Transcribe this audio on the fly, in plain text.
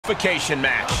disqualification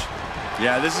match.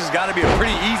 Yeah, this has got to be a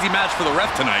pretty easy match for the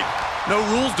ref tonight. No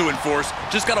rules to enforce,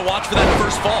 just got to watch for that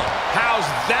first fall. How's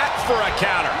that for a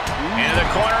counter? Into the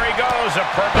corner he goes, a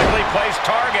perfectly placed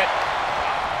target.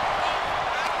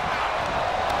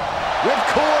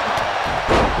 Whipcord.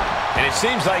 And it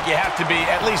seems like you have to be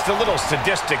at least a little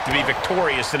sadistic to be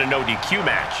victorious in a no DQ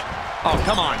match. Oh,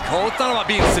 come on, Cole. It's not about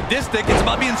being sadistic, it's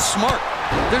about being smart.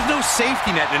 There's no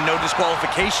safety net in a no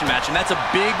disqualification match, and that's a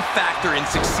big factor in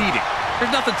succeeding.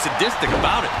 There's nothing sadistic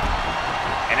about it.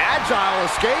 An agile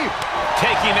escape.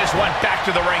 Taking this one back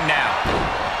to the ring now.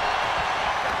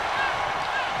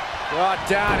 Brought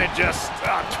down and just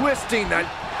twisting that.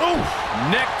 Oof!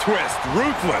 Neck twist,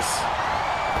 ruthless.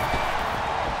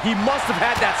 He must have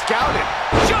had that scouted.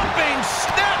 Jumping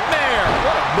snapmare.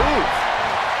 What a move.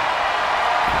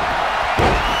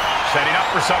 Setting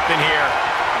up for something here.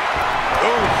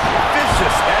 Ooh,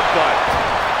 vicious headbutt.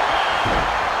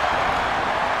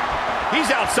 He's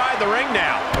outside the ring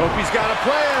now. Hope he's got a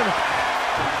plan.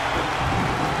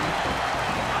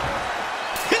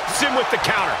 Hits him with the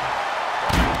counter.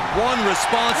 One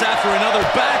response after another.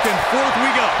 Back and forth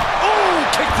we go. Ooh,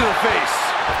 kick to the face.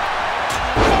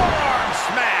 Forearm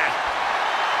smash.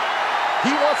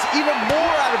 He wants even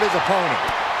more out of his opponent.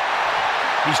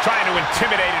 He's trying to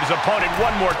intimidate his opponent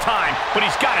one more time, but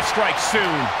he's got to strike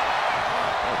soon.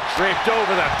 Draped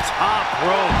over the top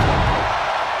rope.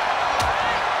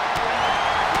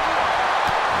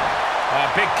 A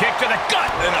big kick to the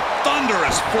gut. And a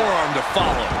thunderous forearm to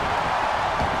follow.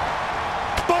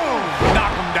 Boom!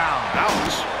 Knock him down.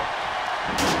 Ouch.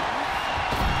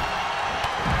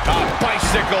 A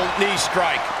bicycle knee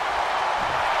strike.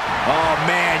 Oh,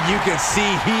 man, you can see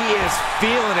he is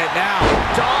feeling it now.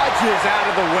 Dodges out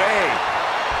of the way.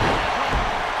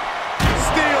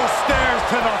 Steel stairs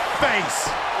to the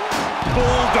face.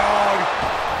 Bulldog.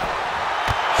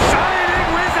 Shining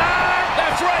Wizard!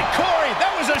 That's right, Corey.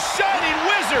 That was a Shining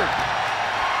Wizard.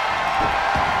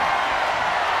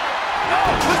 Oh,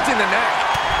 twisting the neck.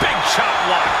 Big chop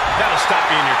block. That'll stop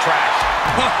you in your tracks.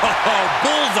 Oh,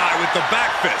 bullseye with the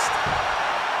back fist.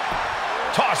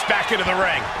 Tossed back into the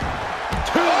ring.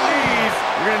 Two knees.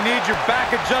 You're going to need your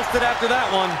back adjusted after that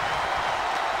one.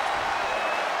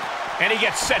 And he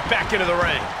gets set back into the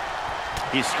ring.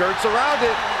 He skirts around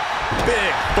it.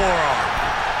 Big forearm.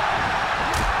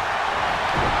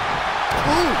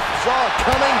 Ooh, saw it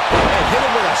coming and hit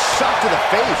him with a shot to the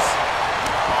face.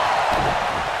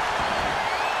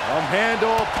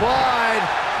 Handle applied.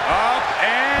 Up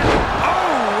and...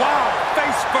 Oh, wow.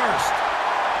 Face first.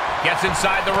 Gets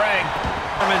inside the ring.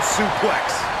 German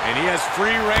suplex. And he has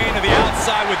free reign to the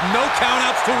outside with no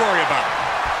countouts to worry about.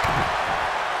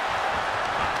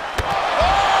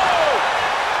 Oh!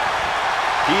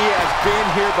 He has been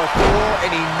here before,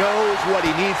 and he knows what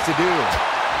he needs to do.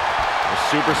 The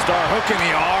superstar hooking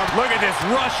the arm. Look at this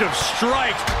rush of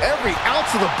strike. Every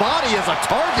ounce of the body is a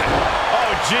target.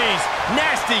 Oh, geez.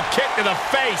 Nasty kick to the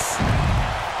face.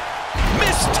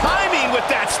 Missed timing with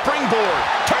that springboard.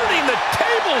 Turning the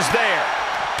tables there.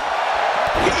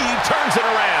 He turns it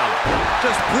around.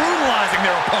 Just brutalizing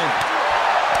their opponent.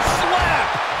 Slap.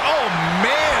 Oh,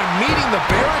 man, meeting the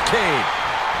barricade.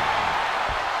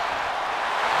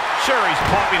 Sure, he's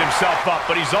pumping himself up,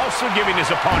 but he's also giving his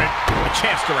opponent a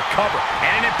chance to recover.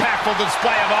 And an impactful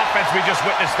display of offense we just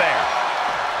witnessed there.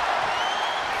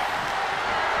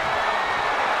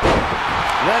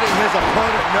 Letting his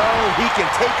opponent know he can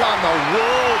take on the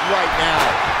world right now.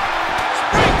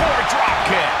 Springboard drop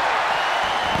kick.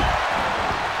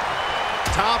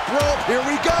 Top rope, here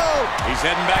we go. He's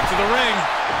heading back to the ring.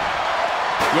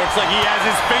 Looks like he has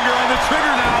his finger on the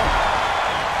trigger now.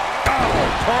 Oh,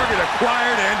 target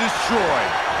acquired and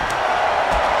destroyed.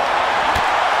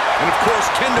 And of course,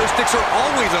 kendo sticks are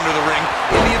always under the ring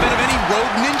in the event of any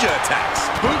Rogue Ninja attacks.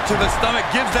 Boot to the stomach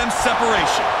gives them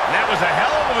separation. And that was a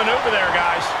hell of a maneuver there,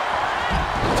 guys.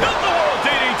 Tilt-the-world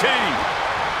DDT.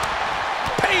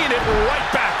 Paying it right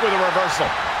back with a reversal.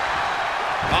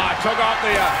 Took off the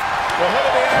hood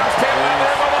of the announce table out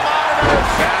there by the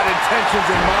monitors. Bad intentions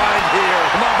in mind here.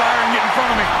 Come on, Byron, get in front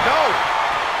of me. No.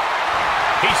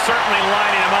 He's certainly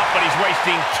lining him up, but he's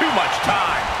wasting too much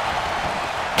time.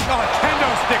 Oh, a kendo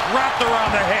stick wrapped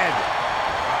around the head.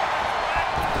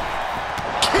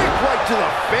 Kick right to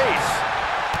the face.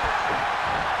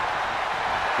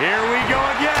 Here we go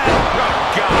again. Oh,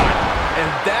 God. And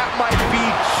that might be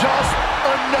just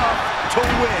enough to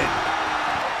win.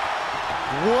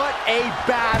 What a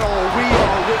battle we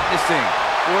are witnessing.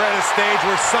 We're at a stage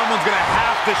where someone's going to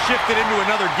have to shift it into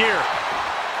another gear.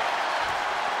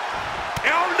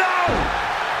 Oh, no!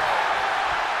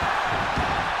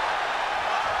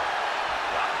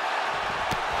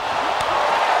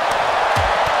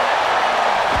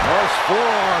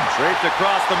 forearm. Draped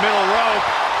across the middle rope.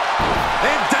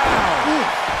 And down. Ooh.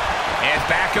 And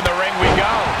back in the ring we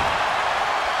go.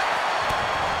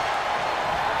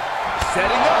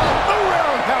 Setting up. The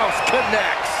roundhouse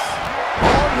connects.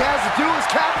 All he has to do is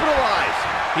capitalize.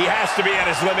 He has to be at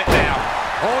his limit now.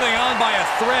 Holding on by a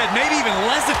thread, maybe even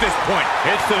less at this point.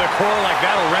 Hits to the core like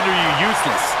that'll render you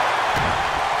useless.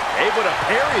 Able to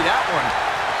parry that one.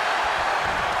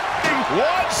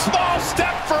 One small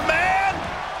step for man.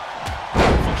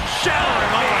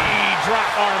 Knee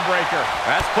drop arm breaker.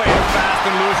 That's playing fast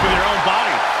and loose with your own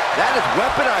body. That is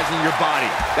weaponizing your body.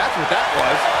 That's what that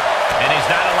was. And he's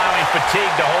not allowing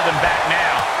fatigue to hold him back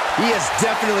now. He is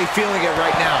definitely feeling it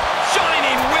right now.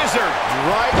 Shining Wizard.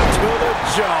 Right to the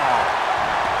jaw.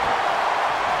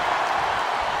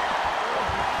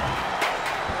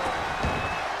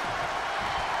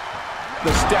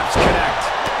 The steps connect.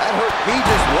 That hurt me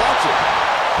just watching.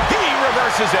 He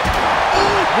reverses it.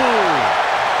 Ooh.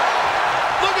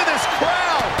 Look at this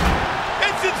crowd.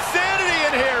 It's insanity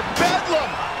in here.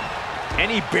 Bedlam. And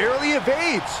he barely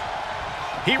evades.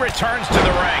 He returns to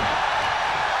the ring.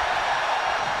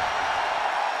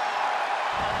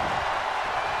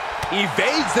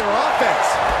 Evades their offense.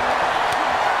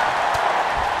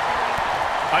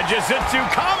 A Jiu-Jitsu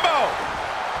combo.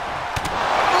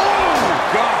 Oh,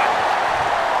 God.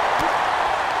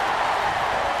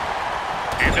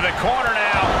 Into the corner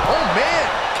now. Oh, man.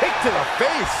 Kick to the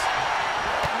face.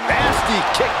 Nasty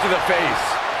kick to the face.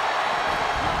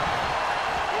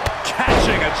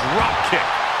 Catching a drop kick.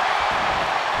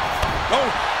 Oh.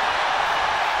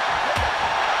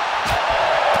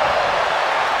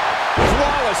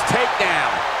 Flawless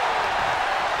takedown.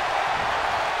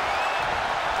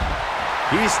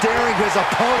 He's staring his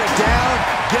opponent down,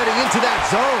 getting into that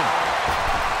zone.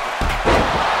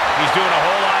 He's doing a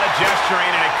whole lot of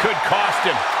gesturing, and it could cost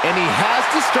him. And he has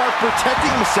to start protecting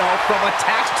himself from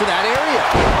attacks to that area.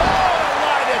 Oh,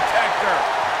 lie detector.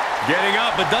 Getting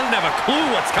up, but doesn't have a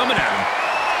clue what's coming at him.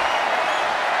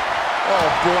 Oh,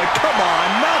 boy, come on,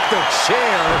 not the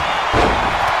chair.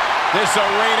 This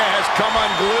arena has come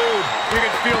unglued. You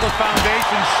can feel the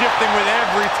foundation shifting with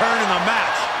every turn in the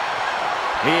match.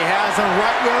 He has him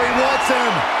right where he wants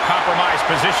him. Compromised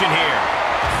position here.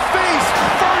 Face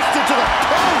first into the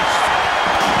post.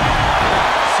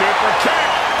 Super kick.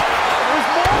 There's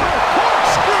more.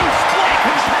 Corkscrew splash.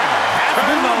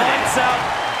 Turn the lights out.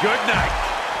 Good night.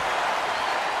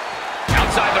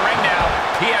 Outside the ring now.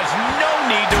 He has no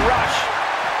need to rush.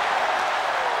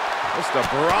 Just a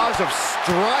barrage of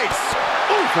strikes.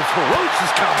 Ooh, a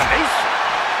ferocious combination.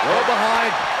 Well behind.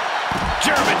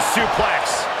 German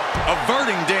suplex.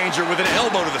 Averting danger with an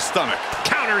elbow to the stomach.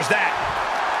 Counters that.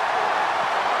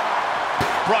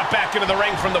 Brought back into the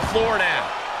ring from the floor now.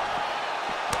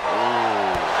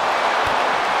 Ooh.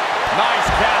 Nice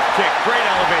calf kick. Great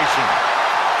elevation.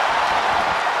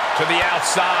 To the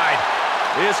outside.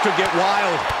 This could get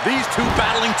wild. These two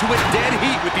battling to a dead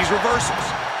heat with these reversals.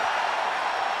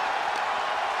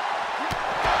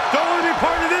 Don't want to be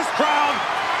part of this crowd.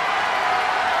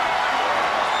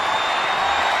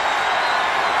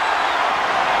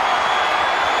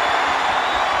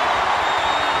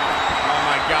 Oh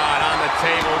my God, on the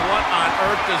table. What on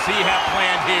earth does he have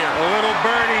planned here? A little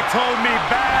birdie told me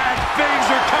bad things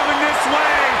are coming this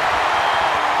way.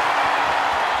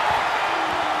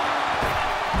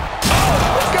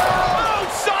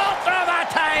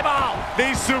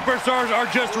 These superstars are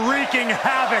just wreaking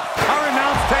havoc. Our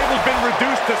announce table's been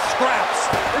reduced to scraps.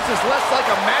 This is less like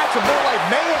a match and more like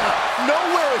mayhem.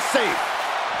 Nowhere is safe.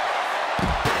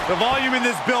 The volume in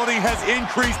this building has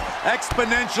increased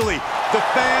exponentially. The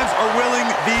fans are willing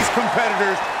these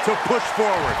competitors to push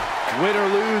forward. Win or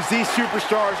lose, these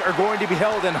superstars are going to be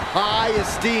held in high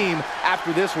esteem after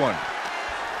this one.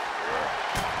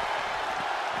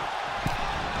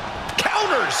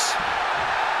 Counters!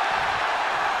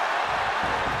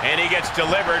 And he gets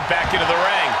delivered back into the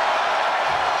ring.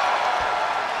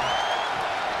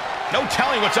 No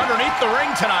telling what's underneath the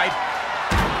ring tonight.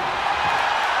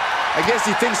 I guess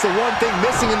he thinks the one thing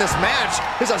missing in this match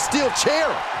is a steel chair.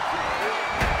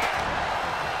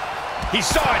 He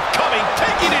saw it coming,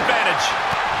 taking advantage.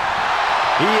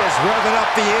 He is revving up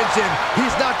the engine.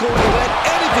 He's not going to let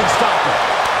anything stop him.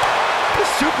 The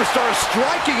superstar is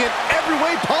striking in every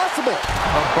way possible.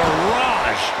 A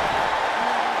barrage.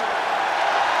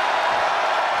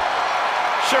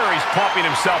 Sure, he's pumping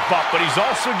himself up, but he's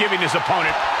also giving his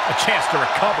opponent a chance to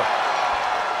recover.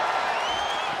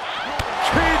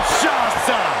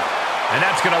 Kinshasa! And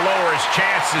that's going to lower his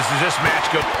chances as this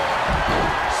match goes.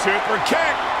 Super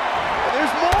kick.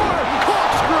 There's more!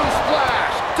 Corkscrew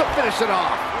splash to finish it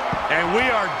off. And we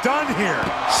are done here.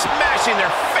 Smashing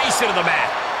their face into the mat.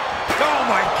 Oh,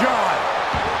 my God.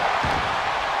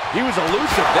 He was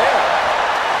elusive there.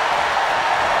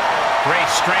 Great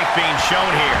strength being shown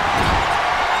here.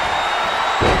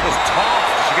 Just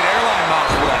tossed. She get airline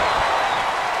miles for that.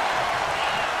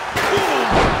 Ooh.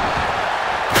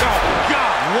 Oh,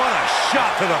 God, what a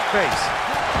shot to the face.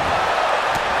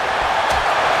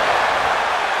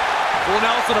 Full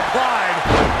Nelson applied.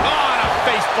 Oh, and a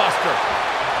face buster.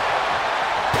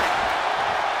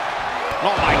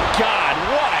 Oh, my God,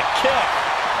 what a kick.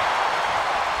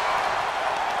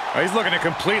 Oh, he's looking to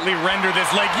completely render this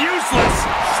leg useless.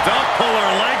 Stump puller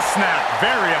leg snap.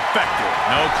 Very effective.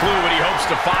 No clue what he hopes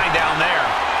to find down there.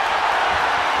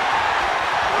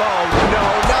 Oh, no.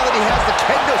 Now that he has the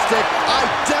kendo stick, I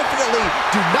definitely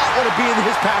do not want to be in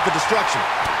his path of destruction.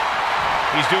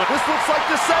 He's doing... This looks like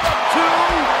the setup to...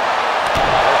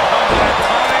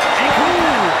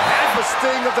 Has the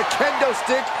sting of the kendo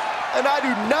stick, and I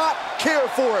do not care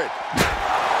for it.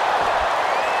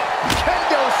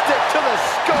 Kendo stick to the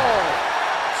skull.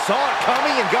 Saw it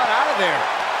coming and got out of there.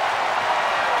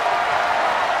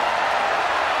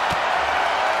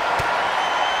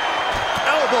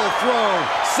 Elbow throw,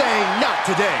 saying not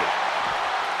today.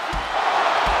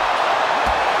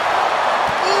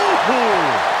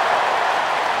 Ooh.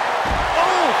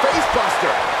 Oh, face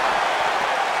buster.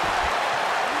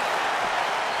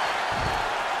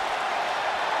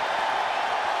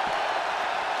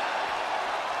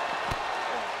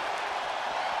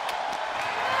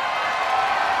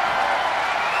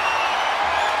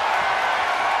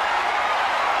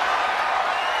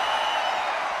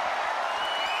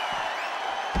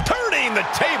 The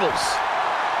tables.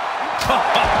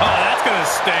 That's gonna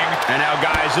sting. And now,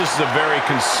 guys, this is a very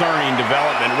concerning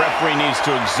development. Referee needs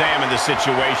to examine the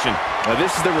situation. Now,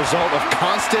 this is the result of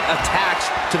constant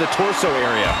attacks to the torso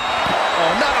area.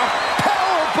 Oh, not a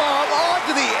powerbomb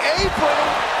onto the apron.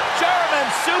 German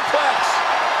suplex.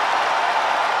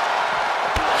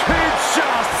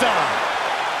 Kinshasa.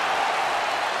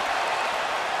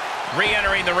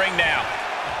 Re-entering the ring now.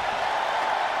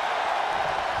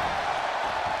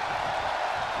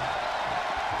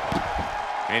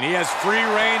 And he has free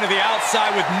reign to the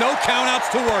outside with no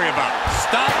countouts to worry about.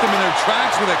 Stopped them in their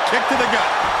tracks with a kick to the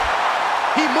gut.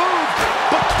 He moved,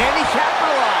 but can he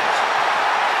capitalize?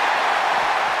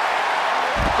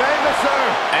 Famouser.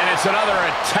 And it's another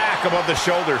attack above the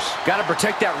shoulders. Got to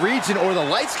protect that region or the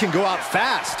lights can go out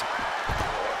fast.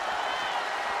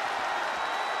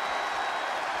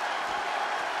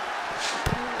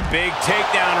 Big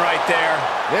takedown right there.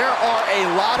 There are a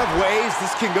lot of ways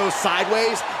this can go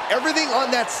sideways. Everything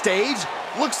on that stage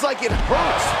looks like it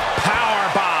hurts. Power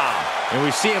bomb. And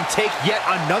we see him take yet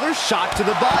another shot to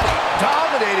the body.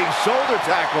 Dominating shoulder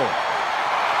tackle.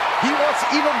 He wants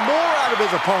even more out of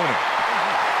his opponent.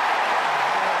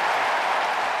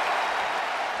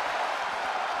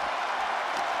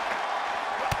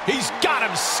 He's got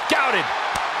him scouted.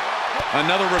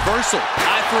 Another reversal.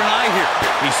 Eye for an eye here.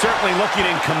 He's certainly looking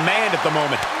in command at the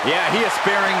moment. Yeah, he is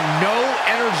sparing no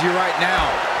energy right now.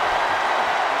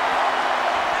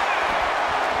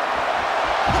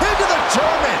 Into the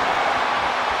German.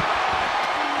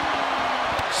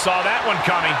 Saw that one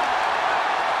coming.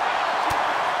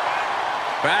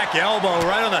 Back elbow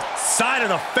right on the side of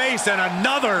the face, and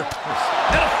another.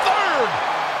 And a third.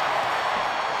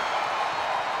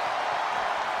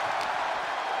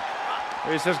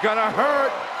 This is gonna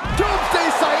hurt. Doomsday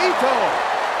Saito.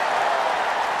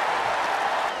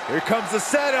 Here comes the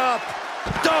setup.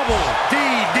 Double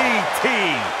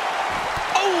DDT.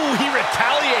 Oh, he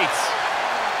retaliates.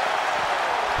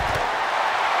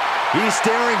 He's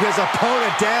staring his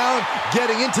opponent down,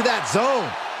 getting into that zone.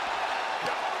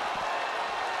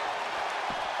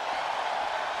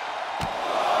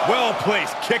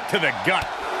 Well-placed kick to the gut.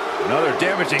 Another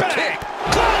damaging kick.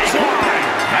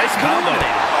 Nice combo.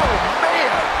 Oh,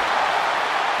 man.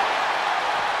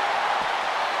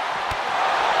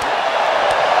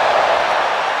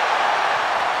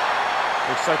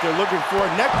 Looks like they're looking for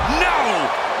a neck. No!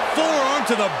 Forearm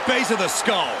to the base of the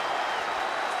skull.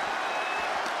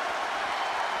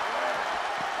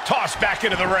 Tossed back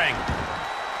into the ring.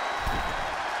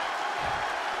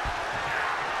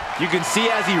 You can see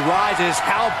as he rises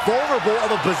how vulnerable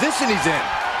of a position he's in.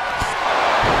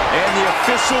 And the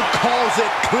official calls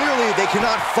it. Clearly, they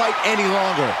cannot fight any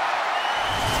longer.